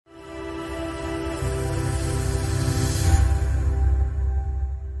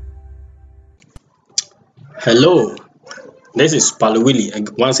Hello, this is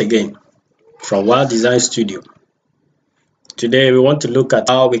Palowillie once again from Wildesign Studio. Today we want to look at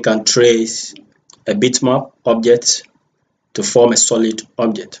how we can trace a bitmap object to form a solid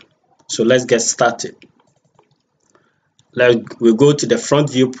object. So let's get started. We'll go to the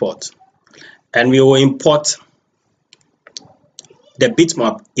front viewport and we will import the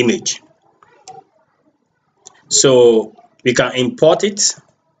bitmap image. So we can import it,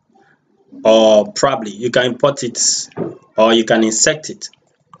 or probably you can import it or you can insert it.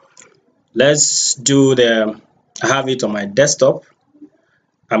 Let's do I have it on my desktop.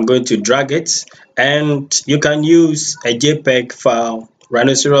 I'm going to drag it, and you can use a JPEG file.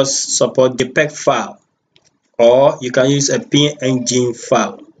 Rhinoceros support JPEG file, or you can use a PNG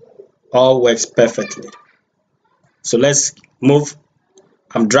file. All works perfectly. So let's move.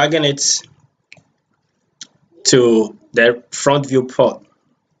 I'm dragging it to the front viewport.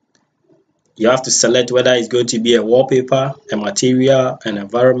 You have to select whether it's going to be a wallpaper, a material, an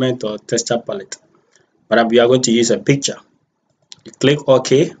environment, or texture palette. But we are going to use a picture. You click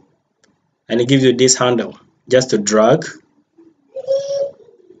OK, and it gives you this handle just to drag,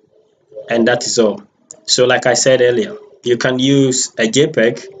 and that is all. So like I said earlier, you can use a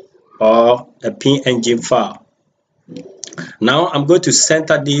JPEG or a PNG file. Now I'm going to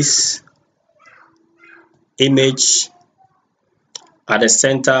center this image at the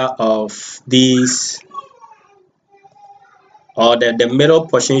center of this, or the middle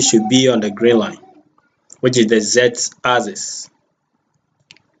portion should be on the green line, which is the Z axis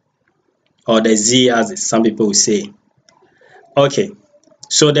or the Z axis, some people will say. Okay,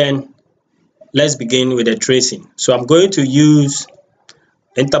 so then let's begin with the tracing. So I'm going to use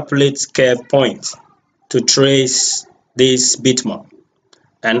interpolate curve point to trace this bitmap,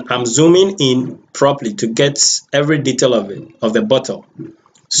 and I'm zooming in properly to get every detail of it, of the bottle.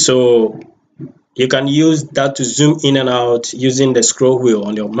 So you can use that to zoom in and out using the scroll wheel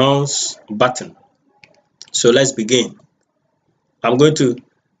on your mouse button. So let's begin. I'm going to,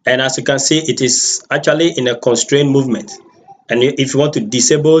 and as you can see, it is actually in a constrained movement, and if you want to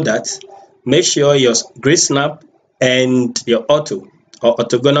disable that, make sure your grid snap and your auto or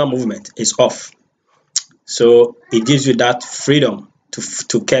orthogonal movement is off. So it gives you that freedom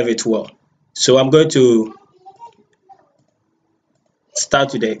to curve it well. So I'm going to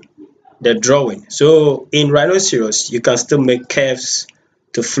start with the drawing. So in Rhinoceros, you can still make curves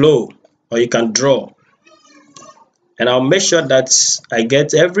to flow, or you can draw. And I'll make sure that I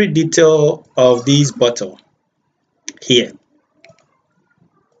get every detail of this bottle here.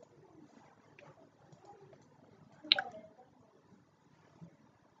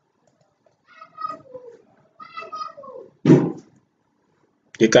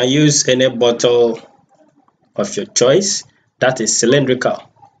 You can use any bottle of your choice that is cylindrical.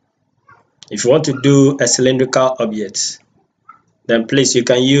 If you want to do a cylindrical object, then please you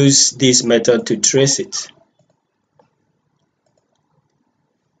can use this method to trace it.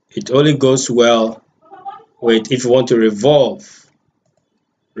 It only goes well with if you want to revolve,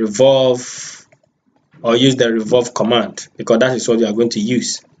 or use the revolve command, because that is what you are going to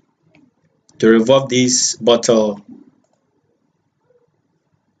use to revolve this bottle.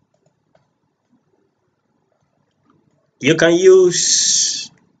 You can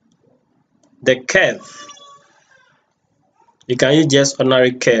use the curve. You can use just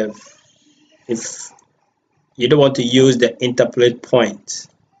ordinary curve if you don't want to use the interpolate point.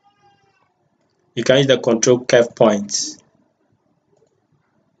 You can use the control curve point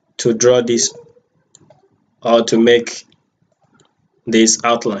to draw this or to make this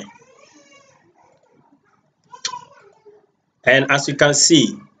outline. And as you can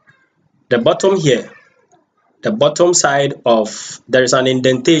see, the bottom here, the bottom side of, there is an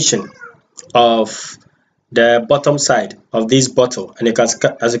indentation of the bottom side of this bottle, and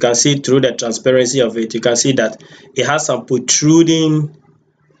as you can see through the transparency of it, you can see that it has some protruding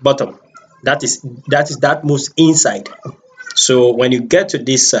bottom that moves inside. So when you get to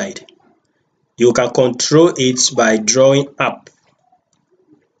this side, you can control it by drawing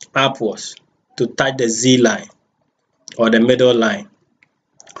upwards to touch the Z line or the middle line.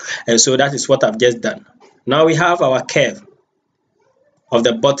 And so that is what I've just done. Now we have our curve of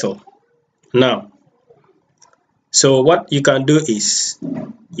the bottle. Now, so what you can do is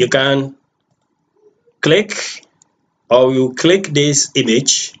you can click, or you click this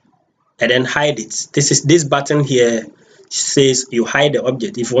image and then hide it. This button here says you hide the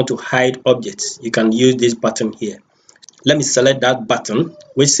object. If you want to hide objects, you can use this button here. Let me select that button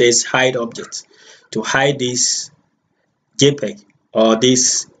which says hide object to hide this JPEG or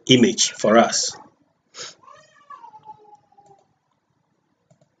this image for us.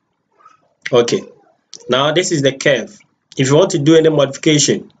 Okay, Now this is the curve. If you want to do any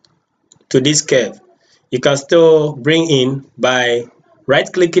modification to this curve, you can still bring in by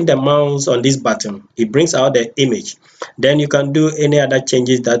right-clicking the mouse on this button. It brings out the image. Then you can do any other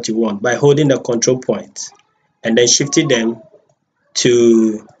changes that you want by holding the control point and then shifting them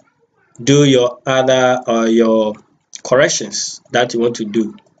to do your other or your corrections that you want to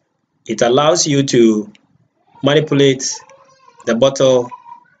do. It allows you to manipulate the bottle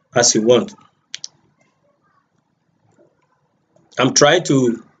as you want. I'm trying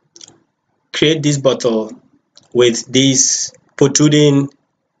to create this bottle with this protruding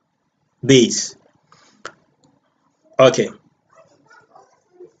base. Okay,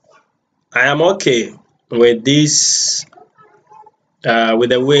 I am okay with this, with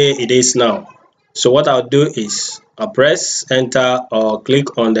the way it is now. So what I'll do is I'll press enter or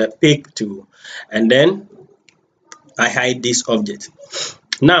click on the pick tool, and then I hide this object.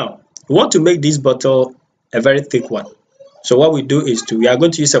 Now we want to make this bottle a very thick one. So what we do is we are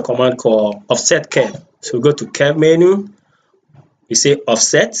going to use a command called offset curve. So we go to curve menu, we say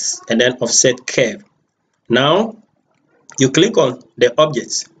offset, and then offset curve. Now you click on the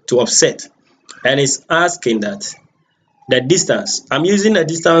object to offset, and it's asking that the distance. I'm using a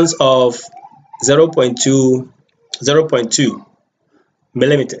distance of 0.2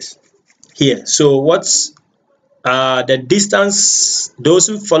 millimeters here. So what's the distance? Those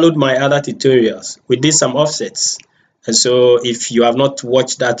who followed my other tutorials, we did some offsets. And so if you have not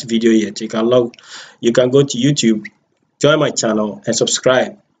watched that video yet, you can go to YouTube, join my channel and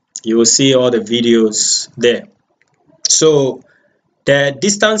subscribe. You will see all the videos there. So the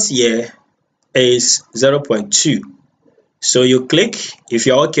distance here is 0.2. So you click, if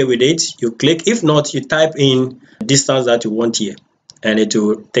you're okay with it, you click. If not, you type in the distance that you want here and it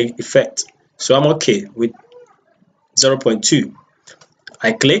will take effect. So I'm okay with 0.2.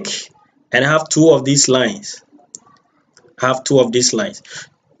 I click and I have two of these lines.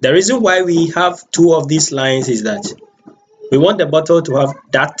 The reason why we have two of these lines is that we want the bottle to have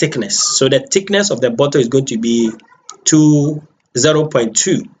that thickness. So the thickness of the bottle is going to be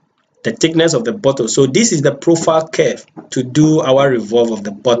 0.2, the thickness of the bottle. So this is the profile curve to do our revolve of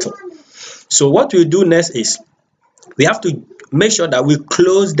the bottle. So what we do next is we have to make sure that we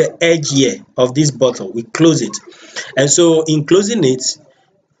close the edge here of this bottle. We close it. And so in closing it,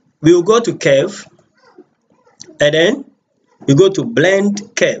 we will go to curve, and then we go to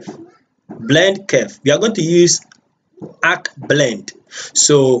blend curve. We are going to use arc blend.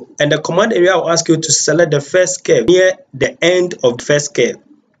 So, and the command area will ask you to select the first curve near the end of the first curve.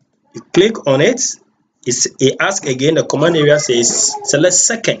 You click on it. It asks again, the command area says select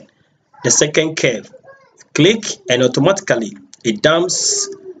the second curve. Click and automatically it dumps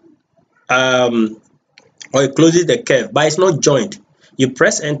or it closes the curve, but it's not joined. You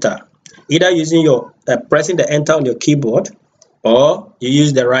press enter, either using your pressing the enter on your keyboard, or you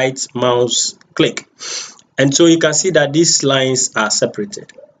use the right mouse click. And so you can see that these lines are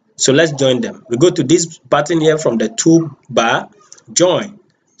separated. So let's join them. We go to this button here from the toolbar, join.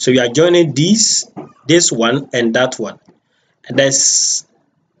 So we are joining this one and that one. And there's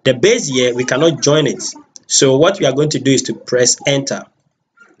the base here, we cannot join it. So what we are going to do is to press enter,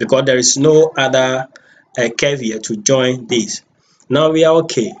 because there is no other curve here to join this. Now we are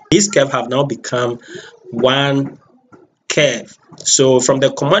okay. This curve have now become one curve. So from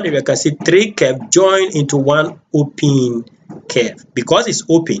the command area, you can see three curves join into one open curve. Because it's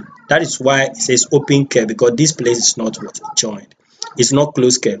open, that is why it says open curve, because this place is not joined. It's not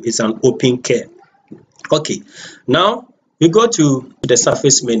closed curve, it's an open curve. Okay, now we go to the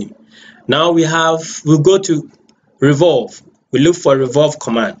surface menu. Now we go to revolve. We look for revolve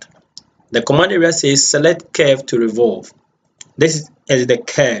command. The command area says select curve to revolve. This is the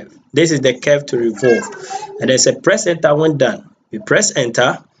curve. This is the curve to revolve. And there's a press enter when done. We press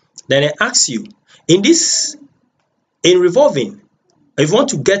enter, then it asks you in revolving, if you want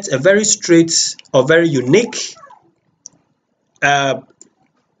to get a very straight or very unique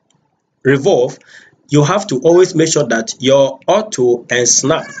revolve, you have to always make sure that your auto and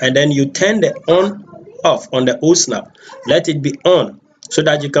snap, and then you turn the on off on the O snap. Let it be on so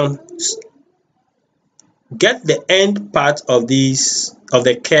that you can get the end part of the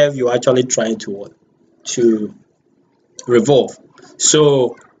curve you're actually trying to revolve.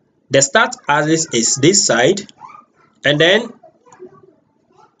 So the start axis is this side, and then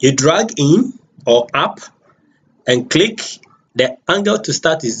you drag in or up and click. The angle to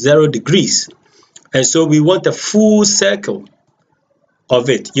start is 0 degrees, and so we want a full circle of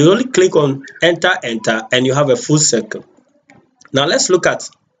it. You only click on enter, and you have a full circle. Now let's look at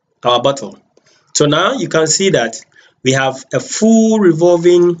our bottle. So now you can see that we have a full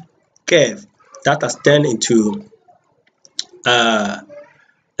revolving curve. that has turned into a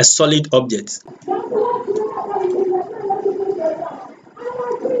solid object.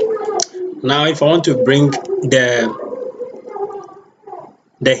 Now if I want to bring the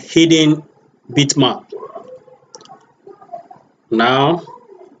hidden bitmap, now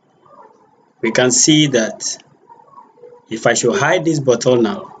we can see that if I should hide this bottle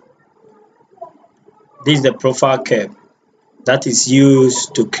now, this is the profile curve that is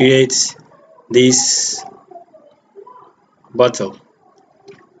used to create this bottle.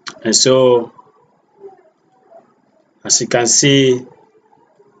 And so as you can see,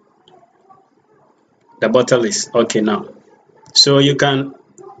 the bottle is okay now. So you can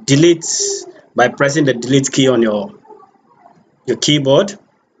delete by pressing the delete key on your keyboard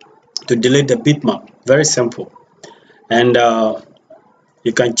to delete the bitmap. Very simple. And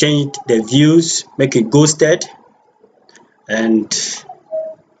you can change the views, make it ghosted and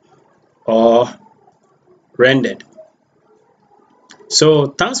or rendered. So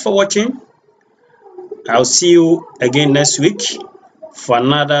thanks for watching. I'll see you again next week for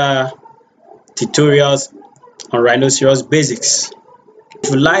another tutorials on Rhinoceros basics.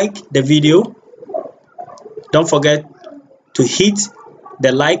 If you like the video, don't forget to hit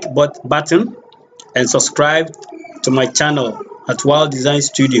the like button and subscribe to my channel at Wildesign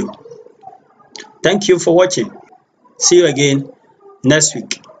Studio. Thank you for watching. See you again next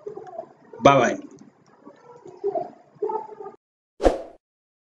week. Bye bye.